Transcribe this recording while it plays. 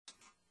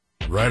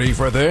Ready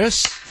for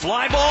this?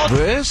 Fly ball.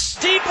 This?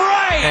 Deep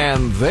right.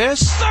 And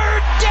this?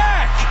 Third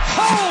deck.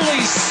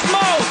 Holy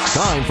smokes.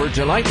 Time for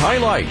tonight's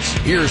highlights.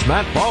 Here's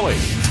Matt Pauley.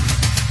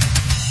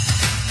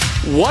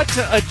 What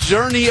a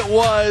journey it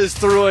was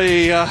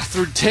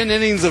through 10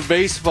 innings of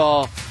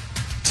baseball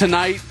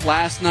tonight,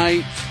 last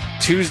night,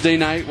 Tuesday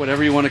night,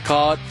 whatever you want to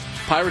call it.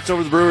 Pirates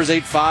over the Brewers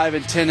 8-5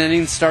 in 10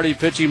 innings. Starting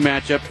pitching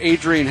matchup.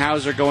 Adrian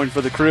Hauser going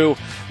for the Crew.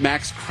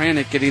 Max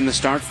Kranick getting the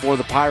start for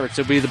the Pirates.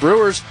 It would be the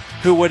Brewers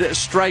who would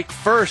strike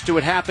first. It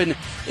would happen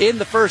in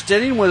the first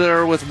inning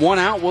with one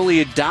out.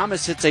 Willie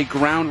Adames hits a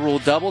ground rule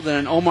double. Then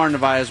an Omar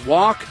Narvaez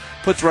walk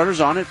puts runners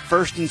on at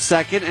first and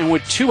second. And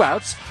with two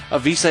outs,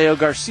 Avisail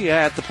Garcia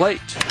at the plate.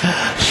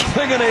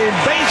 Swinging a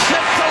base hit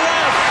to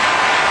left.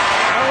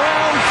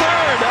 Around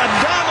third.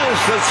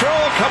 Adames, the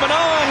throw coming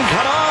on.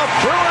 Cut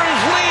off.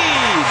 Brewers lead.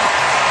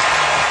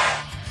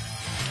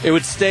 It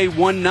would stay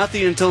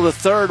 1-0 until the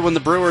third when the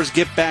Brewers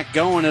get back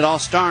going. It all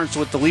starts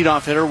with the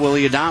leadoff hitter,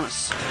 Willie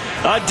Adames.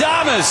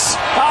 Adames,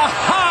 a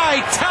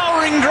high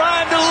towering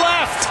drive to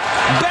left.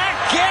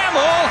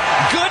 Backgammon,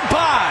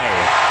 goodbye.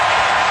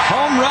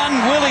 Home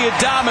run, Willie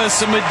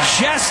Adames, a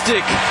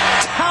majestic,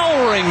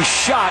 towering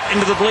shot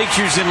into the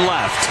bleachers in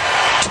left.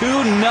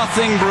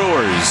 2-0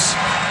 Brewers.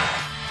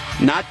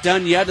 Not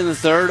done yet in the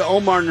third.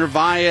 Omar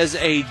Narvaez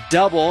a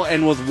double,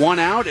 and with one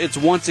out, it's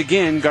once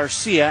again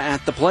Garcia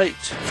at the plate.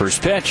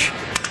 First pitch.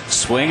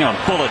 Swing on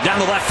a bullet down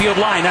the left field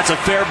line. That's a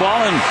fair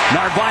ball, and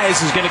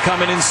Narvaez is going to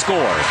come in and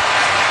score.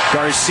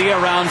 Garcia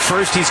around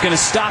first. He's going to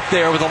stop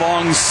there with a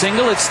long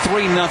single. It's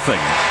 3-0.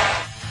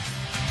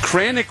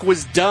 Kranick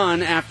was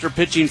done after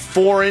pitching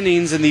 4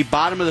 innings in the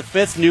bottom of the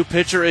fifth. New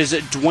pitcher is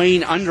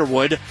Dwayne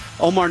Underwood.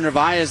 Omar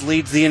Narvaez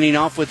leads the inning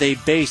off with a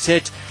base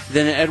hit.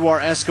 Then Edward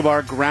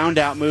Escobar ground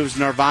out moves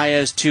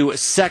Narvaez to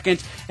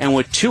second. And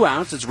with 2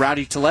 outs, it's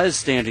Rowdy Tellez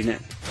standing in.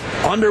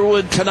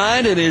 Underwood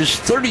tonight in his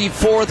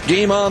 34th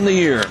game on the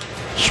year.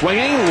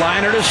 Swinging,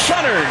 liner to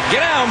center. Get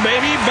down,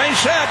 baby.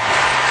 Base hit.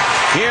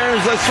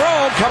 Here's the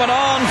throw coming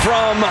on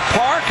from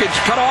Park. It's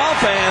cut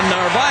off, and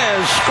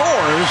Narvaez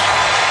scores.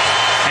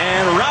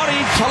 And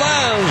Rowdy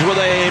Tellez with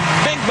a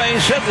big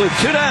base hit with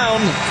 2 down.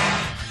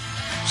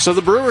 So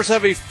the Brewers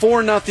have a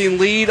 4-0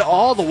 lead.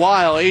 All the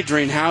while,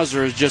 Adrian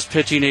Hauser is just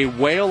pitching a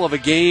whale of a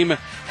game.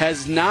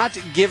 Has not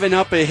given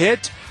up a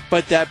hit,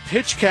 but that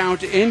pitch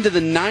count into the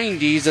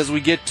 90s as we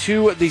get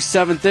to the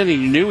 7th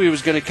inning. You knew he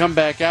was going to come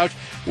back out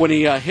when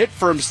he hit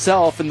for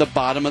himself in the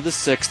bottom of the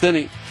 6th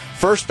inning.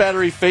 First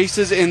batter he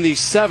faces in the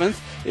 7th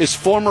is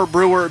former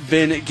Brewer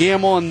Ben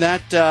Gamble, and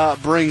that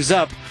brings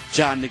up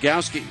John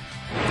Nagowski.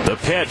 The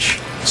pitch.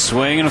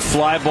 Swing and a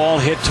fly ball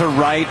hit to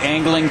right,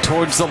 angling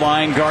towards the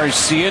line.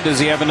 Garcia, does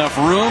he have enough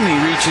room?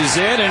 He reaches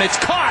in, and it's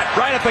caught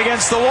right up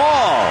against the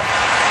wall.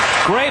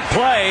 Great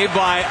play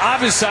by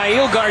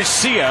Avisail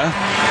Garcia,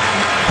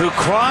 who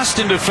crossed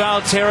into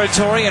foul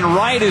territory, and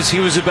right as he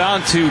was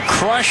about to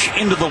crush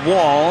into the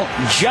wall,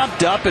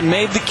 jumped up and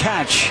made the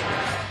catch.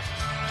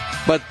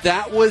 But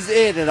that was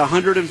it. At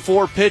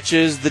 104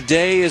 pitches, the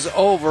day is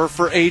over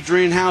for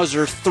Adrian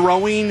Hauser,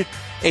 throwing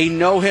a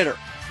no-hitter.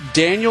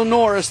 Daniel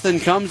Norris then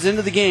comes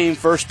into the game.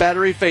 First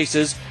batter he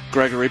faces,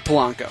 Gregory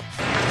Polanco.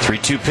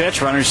 3-2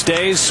 pitch, runner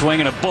stays,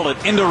 swinging a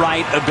bullet into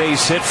right, a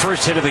base hit.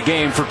 First hit of the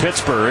game for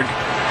Pittsburgh.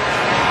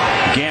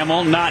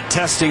 Gamble not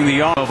testing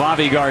the arm of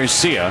Avi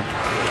Garcia.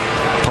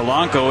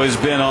 Polanco has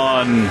been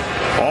on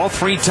all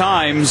 3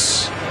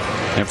 times,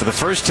 and for the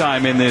first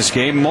time in this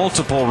game,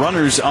 multiple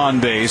runners on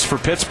base for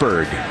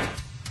Pittsburgh.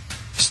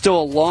 Still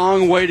a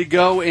long way to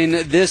go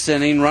in this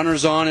inning.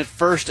 Runners on at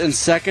first and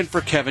second for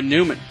Kevin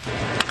Newman.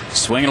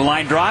 Swinging a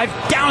line drive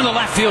down the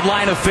left field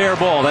line, a fair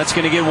ball. That's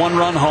going to get 1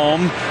 run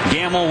home.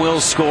 Gamble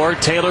will score.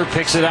 Taylor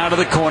picks it out of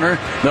the corner.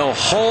 They'll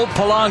hold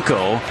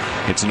Polanco.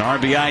 It's an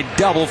RBI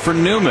double for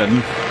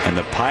Newman, and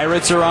the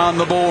Pirates are on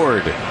the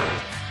board.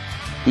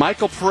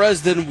 Michael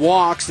Perez then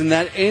walks, and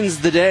that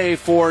ends the day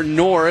for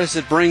Norris.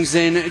 It brings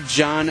in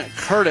John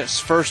Curtis.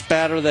 First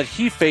batter that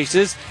he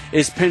faces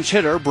is pinch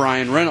hitter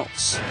Brian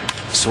Reynolds.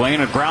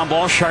 Swinging a ground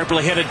ball,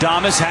 sharply hit.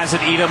 Adames has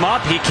it, eat him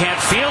up. He can't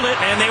field it,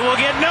 and they will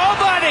get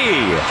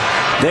nobody.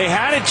 They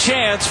had a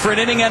chance for an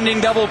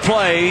inning-ending double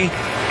play.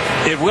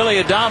 If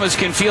Willie Adames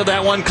can field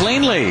that one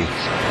cleanly,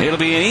 it'll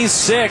be an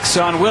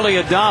E6 on Willie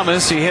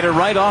Adames. He hit it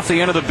right off the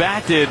end of the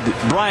bat, did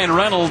Brian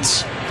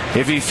Reynolds.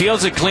 If he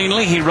fields it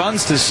cleanly, he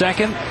runs to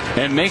second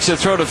and makes a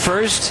throw to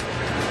first,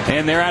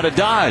 and they're out of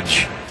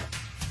Dodge.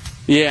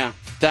 Yeah.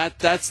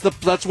 That's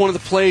one of the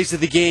plays of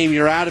the game.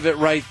 You're out of it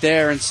right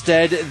there.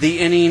 Instead, the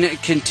inning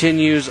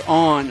continues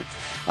on.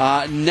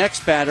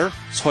 Next batter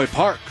is Hoy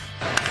Park.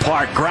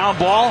 Park, ground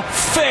ball,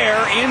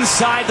 fair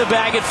inside the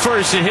bag at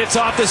first. It hits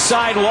off the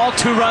sidewall.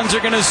 2 runs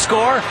are going to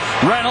score.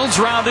 Reynolds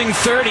rounding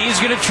third. He's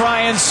going to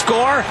try and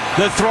score.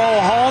 The throw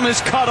home is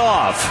cut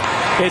off.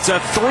 It's a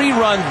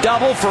 3-run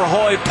double for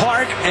Hoy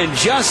Park, and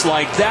just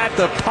like that,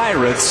 the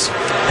Pirates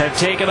have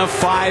taken a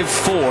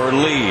 5-4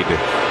 lead.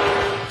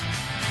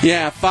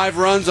 Yeah, 5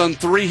 runs on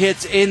 3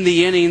 hits in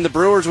the inning. The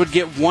Brewers would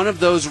get one of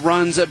those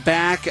runs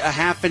back,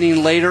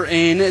 happening later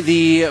in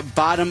the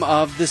bottom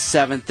of the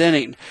 7th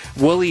inning.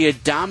 Willie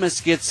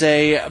Adames gets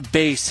a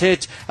base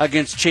hit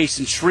against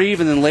Chasen Shreve,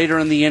 and then later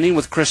in the inning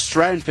with Chris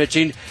Stratton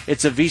pitching,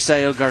 it's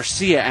Avisail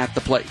Garcia at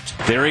the plate.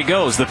 There he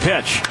goes, the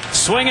pitch.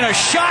 Swinging a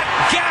shot,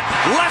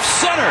 gap, left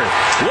center.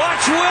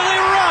 Watch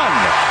Willie run.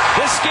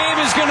 This game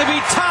is going to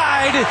be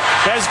tied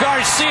as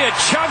Garcia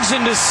chugs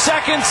into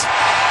second.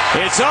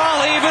 It's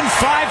all even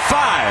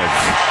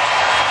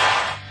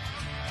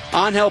 5-5.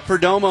 Angel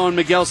Perdomo and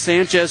Miguel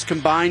Sanchez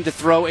combined to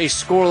throw a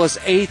scoreless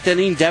 8th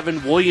inning.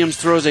 Devin Williams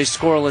throws a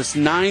scoreless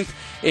 9th.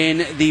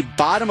 In the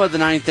bottom of the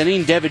 9th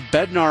inning, David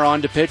Bednar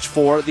on to pitch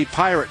for the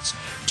Pirates.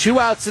 2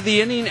 outs of the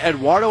inning,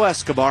 Eduardo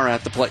Escobar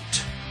at the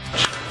plate.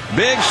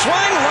 Big swing,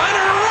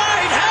 liner to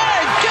right.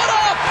 Hey, get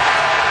up!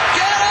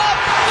 Get up!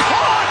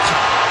 Caught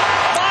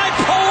by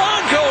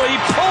Polanco. He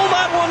pulled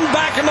that one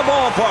back in the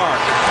ballpark.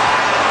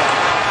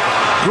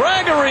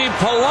 Gregory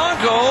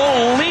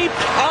Polanco leaped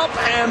up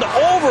and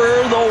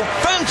over the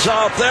fence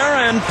out there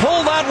and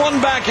pulled that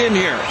one back in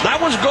here. That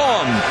was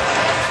gone.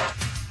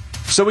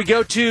 So we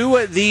go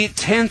to the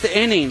 10th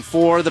inning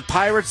for the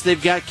Pirates.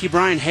 They've got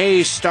Ke'Bryan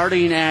Hayes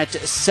starting at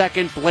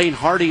second, Blaine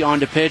Hardy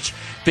on to pitch.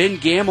 Ben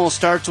Gamble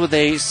starts with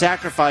a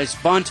sacrifice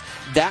bunt.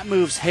 That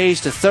moves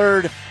Hayes to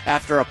third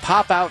after a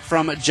pop-out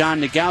from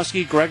John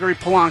Nagowski. Gregory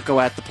Polanco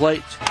at the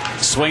plate.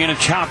 Swinging a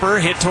chopper,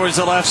 hit towards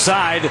the left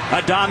side.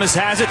 Adames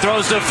has it,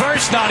 throws to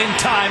first, not in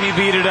time, he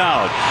beat it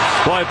out.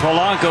 Boy,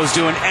 Polanco's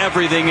doing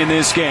everything in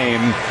this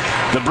game.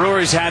 The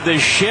Brewers had the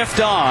shift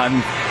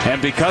on,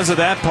 and because of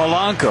that,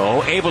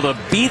 Polanco able to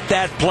beat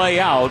that play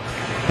out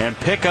and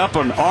pick up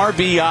an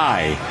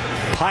RBI.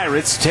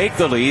 Pirates take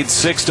the lead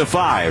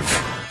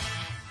 6-5.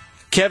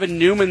 Kevin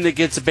Newman that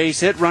gets a base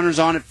hit. Runners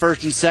on at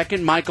first and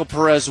second. Michael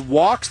Perez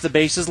walks. The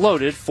bases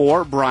loaded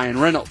for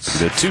Brian Reynolds.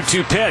 The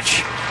 2-2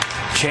 pitch.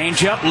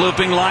 Change up,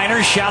 looping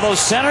liner, shallow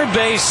center,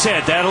 base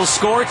hit. That'll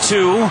score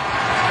 2.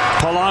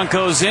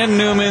 Polanco's in,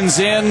 Newman's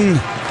in.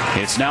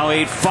 It's now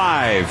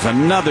 8-5.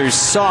 Another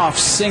soft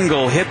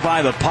single hit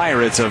by the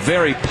Pirates. A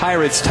very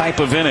Pirates type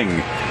of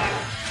inning.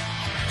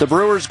 The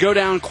Brewers go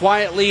down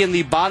quietly in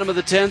the bottom of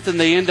the 10th, and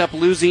they end up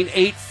losing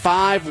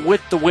 8-5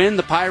 with the win.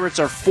 The Pirates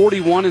are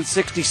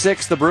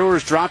 41-66. The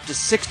Brewers drop to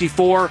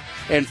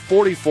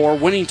 64-44.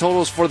 Winning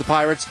totals for the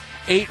Pirates: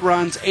 8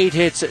 runs, 8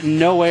 hits,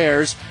 no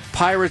errors.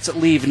 Pirates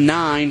leave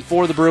 9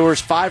 for the Brewers.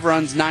 5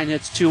 runs, 9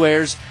 hits, 2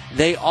 errors.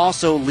 They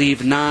also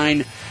leave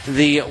 9.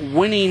 The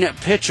winning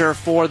pitcher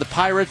for the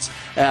Pirates,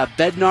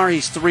 Bednar,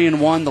 he's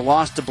 3-1. The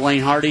loss to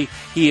Blaine Hardy,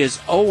 he is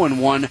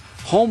 0-1.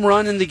 Home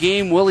run in the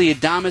game, Willie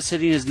Adames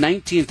hitting his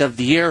 19th of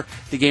the year.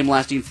 The game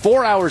lasting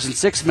 4 hours and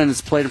 6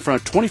 minutes, played in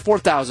front of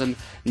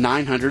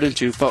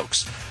 24,902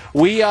 folks.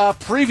 We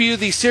preview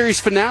the series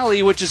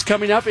finale, which is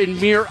coming up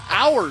in mere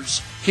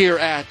hours here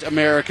at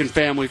American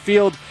Family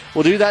Field.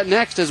 We'll do that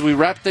next as we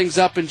wrap things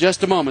up in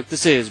just a moment.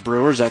 This is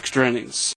Brewers Extra Innings.